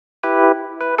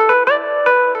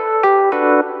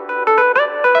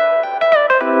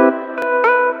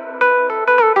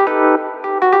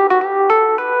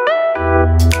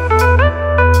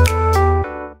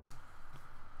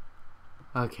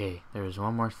Okay, there's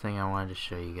one more thing I wanted to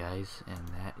show you guys, and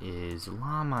that is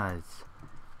llamas.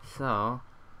 So,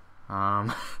 all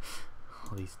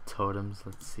these totems,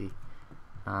 let's see.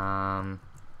 Let's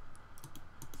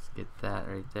get that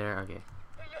right there. Okay.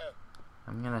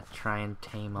 I'm gonna try and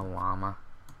tame a llama,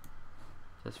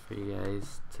 just for you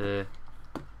guys to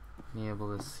be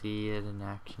able to see it in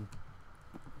action.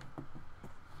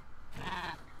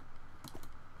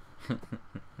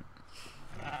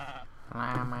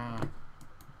 Llama.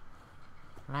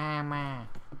 Llama.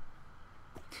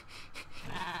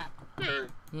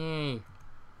 Yay.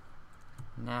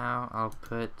 Now I'll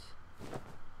put,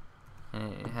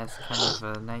 and it has kind of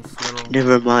a nice little...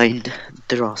 Never mind,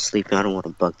 they're all sleeping. I don't want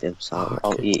to bug them, so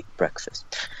I'll Okay. eat breakfast.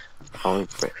 I'll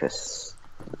eat breakfast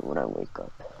when I wake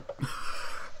up.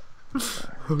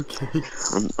 Okay.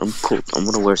 I'm cold. I'm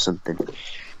gonna wear something.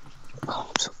 Oh,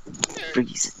 I'm so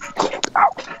freezing cold. Ow.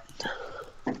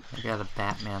 I got a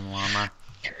Batman llama.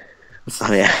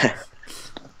 Oh yeah.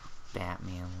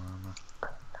 Batman llama.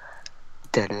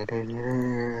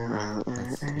 Da-da-da-da.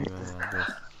 Let's see what I got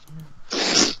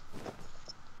this.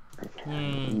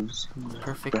 Yay.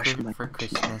 Perfect for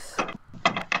Christmas.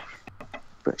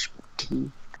 Brush my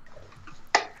teeth.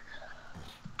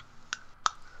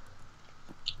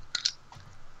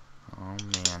 Oh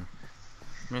man.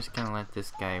 I'm just gonna let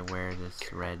this guy wear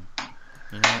this red.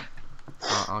 You know what?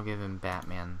 I'll give him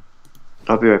Batman.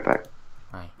 I'll be right back.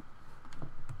 Hi.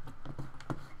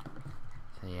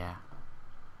 So yeah.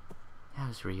 That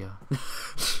was Rio.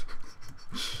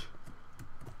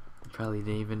 Probably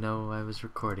didn't even know I was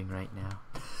recording right now.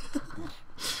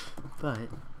 But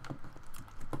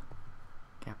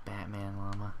got Batman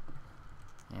llama.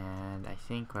 And I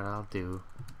think what I'll do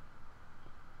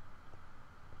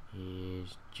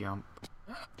is jump.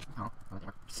 Oh,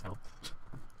 so.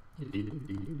 If you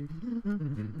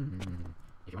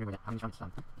wonder how many jumps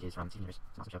it is from seniors,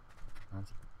 it's also show.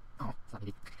 Oh, it's not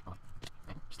easy. Oh,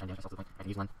 okay. Just trying to myself to the point. I can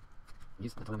use one.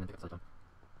 Use the totem and pick up the totem.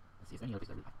 Let's see, is there any other place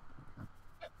that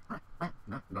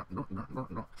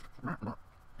no.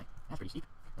 That's pretty steep.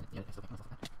 Yeah, I still think myself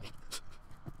that. Okay.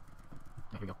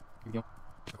 Here we go. Here we go.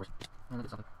 Of course. And I'll do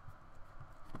something.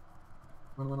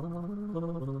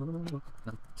 Nothing.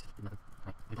 Nothing.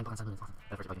 Alright, we can find something that's awesome.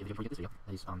 But first, if I can get a video before you get this video,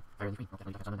 that is Fire in the Queen. I'll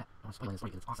definitely touch on that. I don't want to spoil any story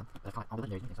because it's awesome. But I've caught all the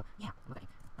legendary things, so yeah, look at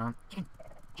that. Chicken.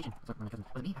 So my cousin,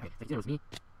 was it me? Okay, like it was me.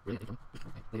 Really? Okay,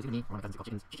 like it was me. One of my cousins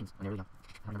called chickens when they were really young.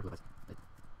 I don't remember who it was. But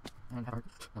I have a heart.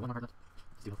 I have one more heart left.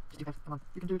 Just do 5. Come on,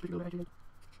 you can do it.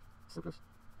 So close.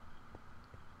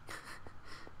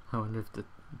 I wonder if the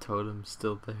totem's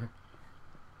still there.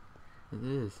 It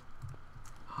is.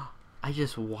 I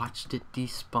just watched it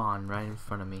despawn right in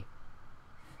front of me.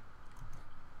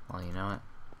 Well, you know what?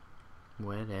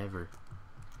 Whatever.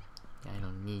 I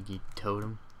don't need your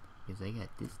totem, because I got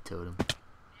this totem.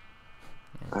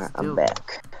 Alright, I'm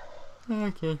back.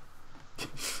 Okay.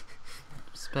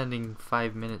 Spending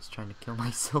 5 minutes trying to kill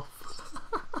myself.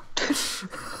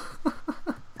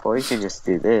 Or you could just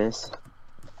do this.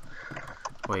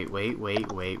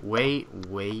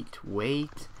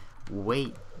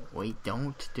 Wait,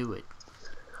 don't do it.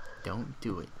 Don't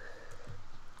do it.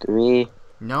 3,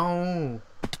 No!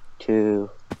 2,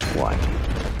 1.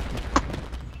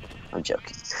 I'm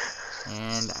joking.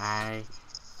 And I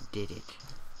did it.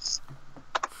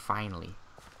 Finally.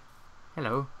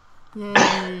 Hello.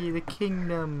 Yay, the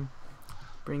kingdom!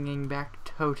 Bringing back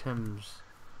totems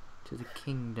to the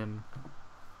kingdom.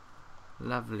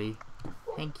 Lovely.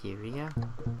 Thank you, Rio.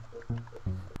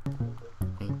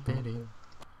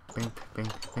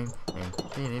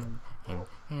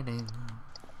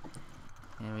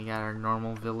 And we got our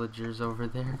normal villagers over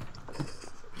there.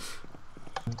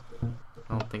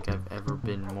 I don't think I've ever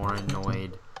been more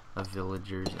annoyed of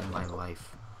villagers in my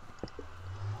life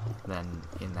than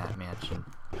in that mansion.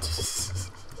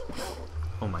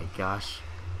 Oh my gosh.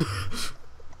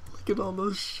 Look at all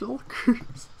those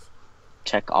shulkers.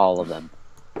 Check all of them.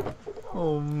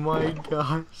 Oh my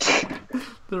gosh.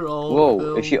 They're all Whoa,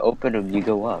 filled. if you open them, you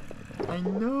go up. I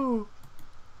know.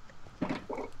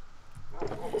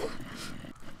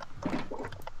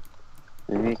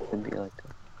 Maybe it can be like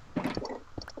that.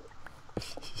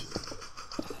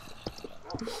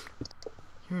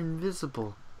 You're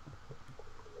invisible.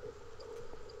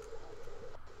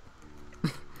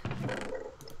 You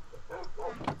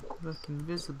look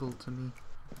invisible to me.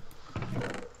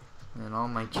 And all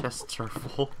my chests are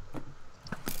full.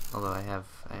 Although I have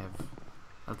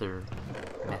other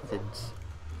methods.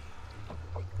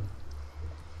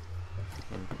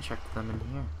 And check them in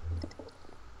here.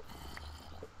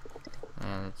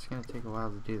 And it's gonna take a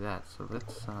while to do that, so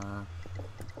let's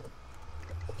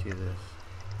do this.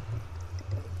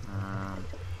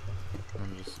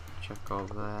 And just check all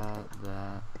that,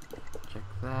 check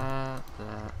that.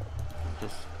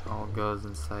 Just all goes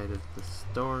inside of the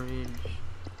storage.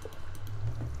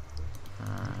 An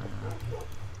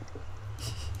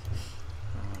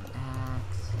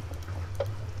axe.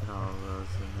 Put all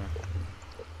those in there.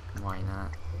 Why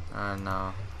not?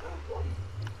 No.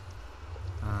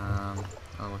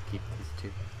 I'll keep these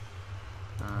two.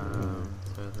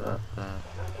 So that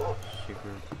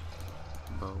sugar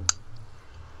bow.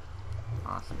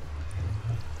 Awesome.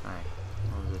 Alright,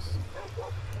 we'll just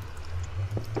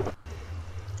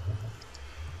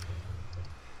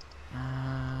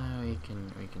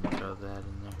we can throw that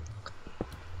in there.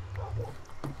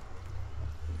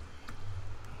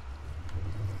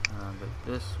 But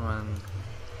this one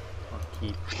I'll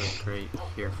keep like right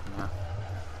here for now.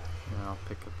 And I'll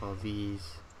pick up all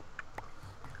these.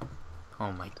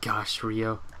 Oh my gosh,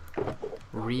 Rio.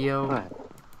 What?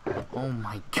 Oh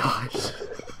my gosh.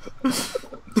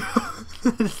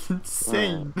 That is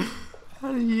insane.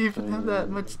 How do you even have that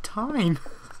much time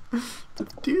to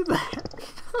do that?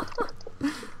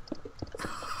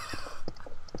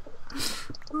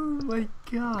 Oh my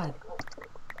god.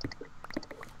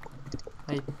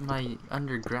 My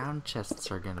underground chests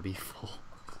are gonna be full.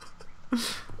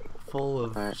 Full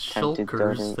of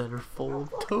shulkers that are full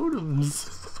of totems.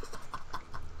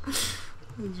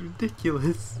 That's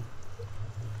ridiculous.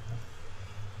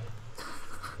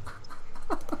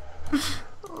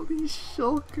 All these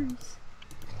shulkers.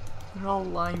 They're all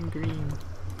lime green.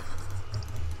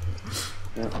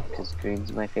 No, because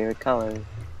green's my favorite color.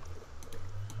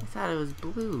 I thought it was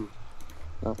blue.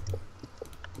 Nope.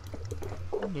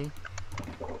 Okay.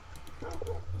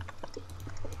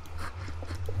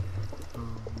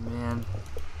 Oh man.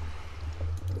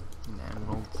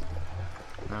 Emeralds.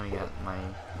 Now we got my...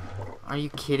 Are you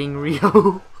kidding,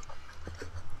 Rio?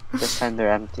 This time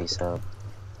they're empty, so...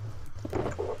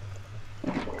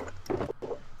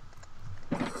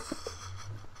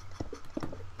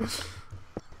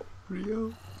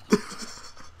 Rio?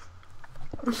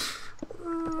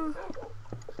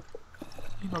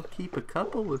 I'll keep a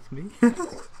couple with me.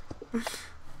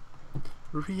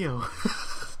 Rio.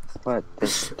 What?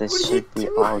 This should be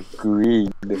all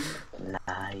green.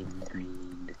 Lime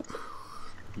green.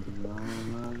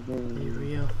 Hey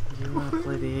Rio, do you want to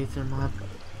play the Aether mod?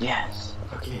 Yes.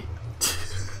 Okay. So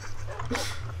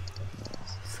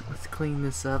let's clean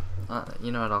this up.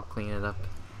 You know what? I'll clean it up,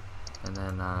 and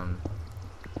then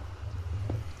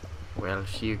well, I'll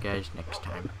see you guys next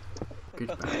time.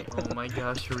 Goodbye. Oh my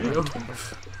gosh, Rio.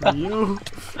 Rio.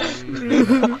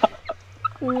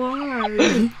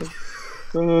 Why?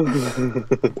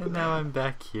 And now I'm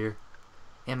back here,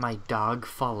 and my dog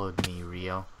followed me,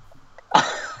 Rio.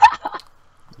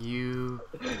 You...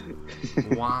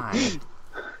 Why?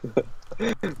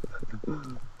 Oh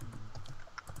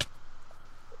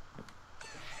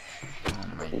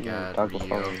my god,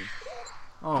 Rio.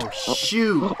 Oh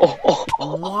shoot!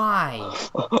 Why?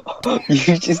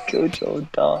 You just killed your own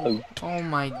dog. Oh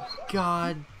my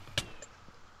god.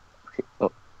 Okay.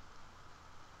 Oh.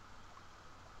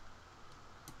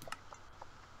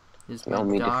 Is You my want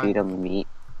me to dog... feed him meat?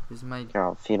 Is my... Here,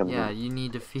 I'll feed him Yeah, meat. you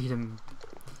need to feed him.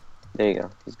 There you go.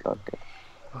 He's got good.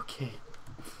 Okay.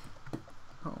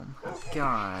 Oh my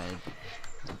god.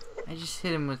 I just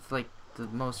hit him with like the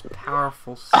most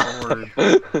powerful sword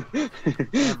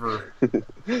ever.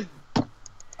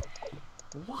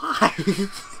 Why?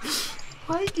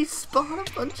 Why did you spawn a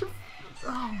bunch of...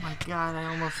 Oh my god, I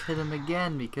almost hit him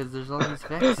again because there's all these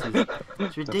vexes.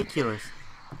 It's ridiculous.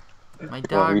 My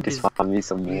dog me to spawn me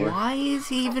some more? Why is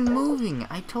he even moving?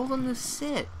 I told him to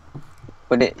sit.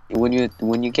 But when you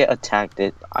get attacked,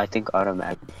 it I think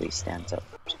automatically stands up.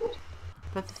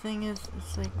 But the thing is,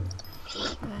 it's like,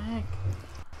 what the heck?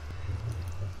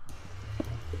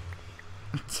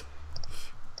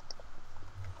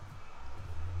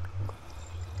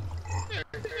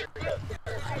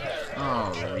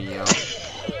 Oh, Rio.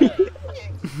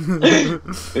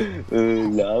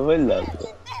 Llama.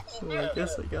 Well, I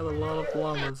guess I got a lot of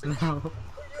llamas now.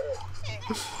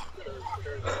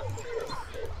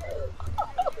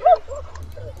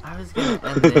 I was gonna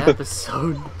end the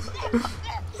episode.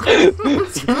 I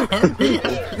was gonna end the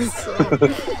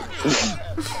episode.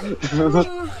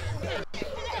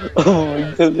 Oh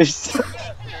my goodness.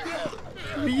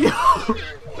 Rio.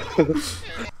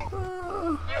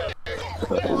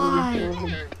 Why?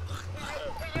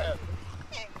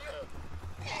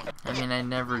 I mean, I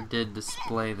never did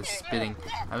display the spitting.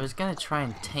 I was gonna try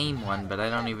and tame one, but I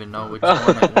don't even know which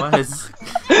one it was.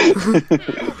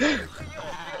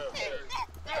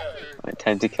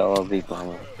 Time to kill all these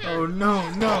llamas. Oh no,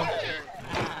 no.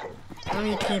 Let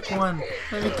me keep one.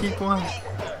 Let me keep one.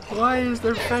 Why is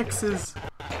there Vexes?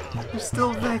 There's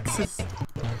still Vexes.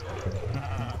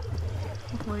 Oh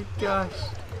my gosh.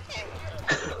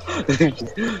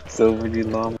 So many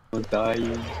llamas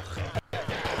dying.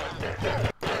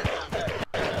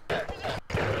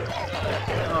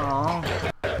 Oh.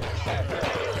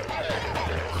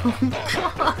 Oh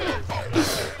god.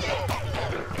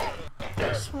 I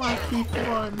just want to keep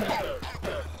one.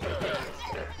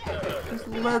 There's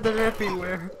leather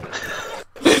everywhere.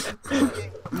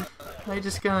 I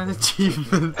just got an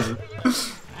achievement.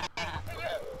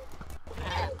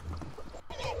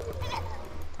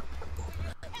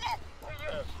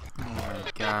 Oh my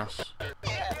gosh.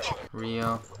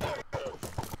 Rio.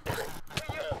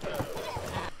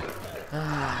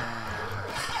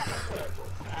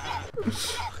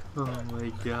 Oh my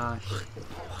gosh.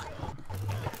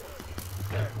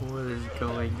 What is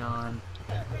going on?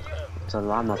 It's a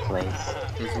llama place.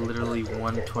 It's literally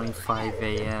 1:25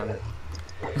 a.m.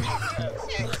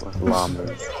 With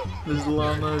llamas. There's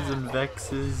llamas and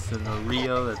Vexes and a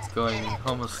Rio that's going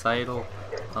homicidal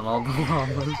on all the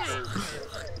llamas.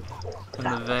 And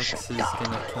the Vex is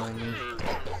gonna kill me.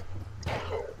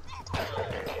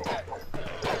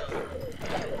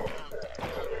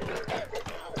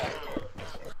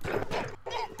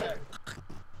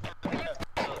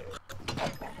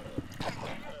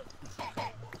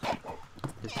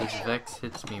 If this Vex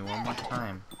hits me one more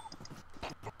time,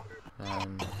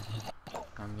 then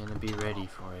I'm gonna be ready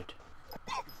for it.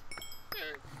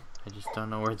 I just don't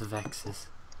know where the Vex is.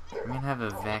 I'm gonna have a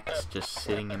Vex just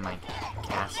sitting in my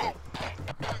castle.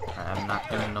 I'm not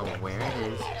gonna know where it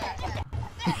is.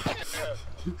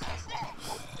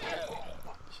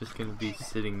 It's just gonna be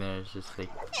sitting there. It's just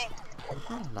like,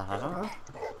 hello.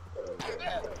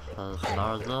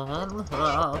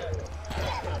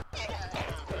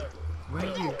 Where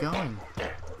are you going?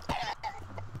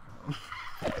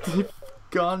 They've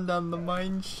gone down the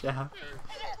mine shaft.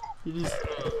 You just...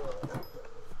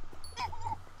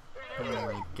 Oh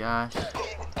my gosh.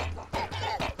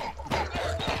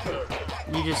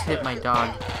 You just hit my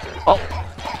dog. Oh!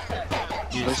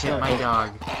 You just hit my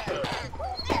dog.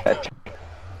 There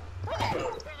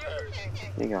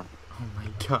you go. Oh my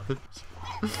gosh.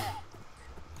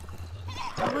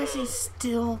 How is he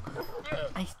still...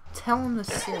 I tell him to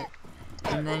sit,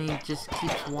 and then he just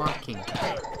keeps walking.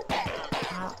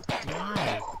 How?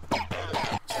 Why?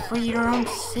 It's for your own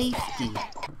safety.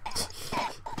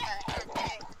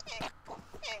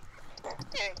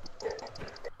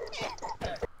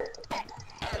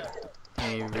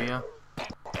 Hey, Rio.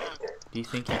 Do you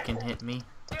think you can hit me?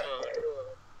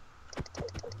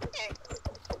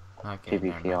 Okay,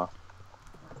 PvP off.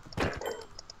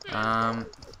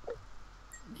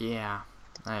 Yeah.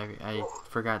 I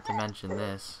forgot to mention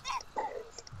this.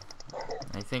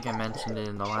 I think I mentioned it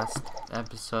in the last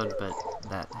episode, but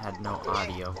that had no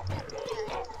audio.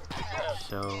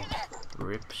 So,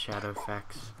 rip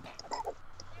Shadowfax.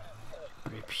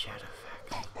 Rip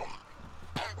Shadowfax.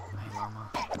 Hi, Llama.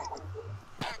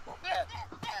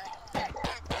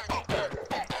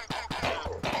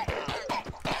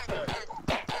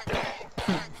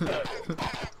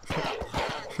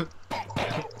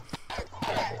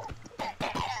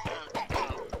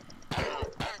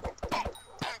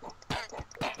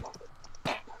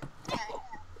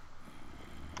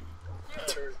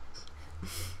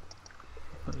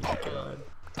 Oh my god.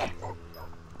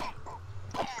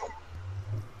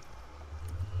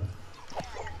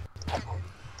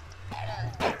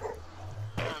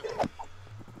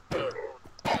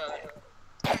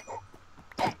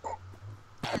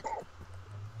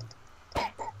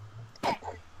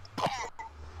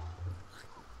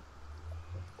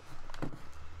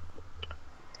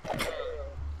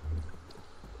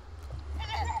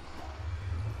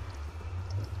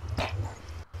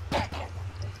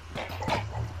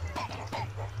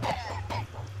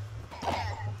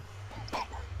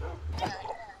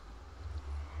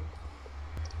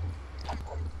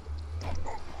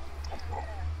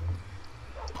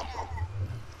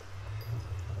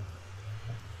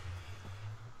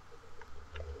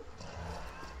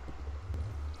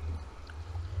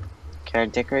 Can I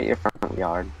decorate your front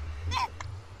yard?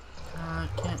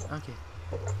 Can't, okay.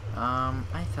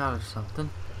 I thought of something.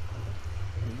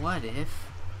 What if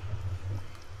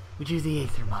we do the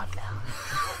Aether mod now?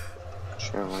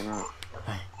 Sure, why not?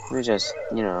 Right. We just,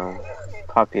 you know,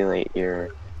 populate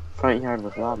your front yard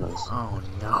with llamas. Oh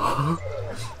no.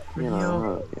 You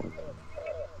know, yeah.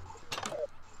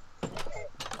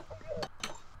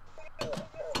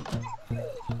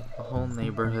 The whole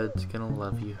neighborhood's gonna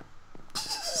love you.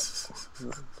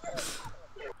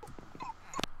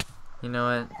 You know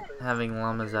what? having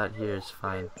llamas out here is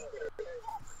fine.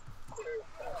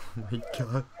 Oh my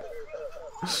god.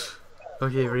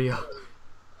 Okay, Rio.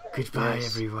 Goodbye,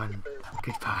 Yes. everyone.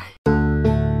 Goodbye.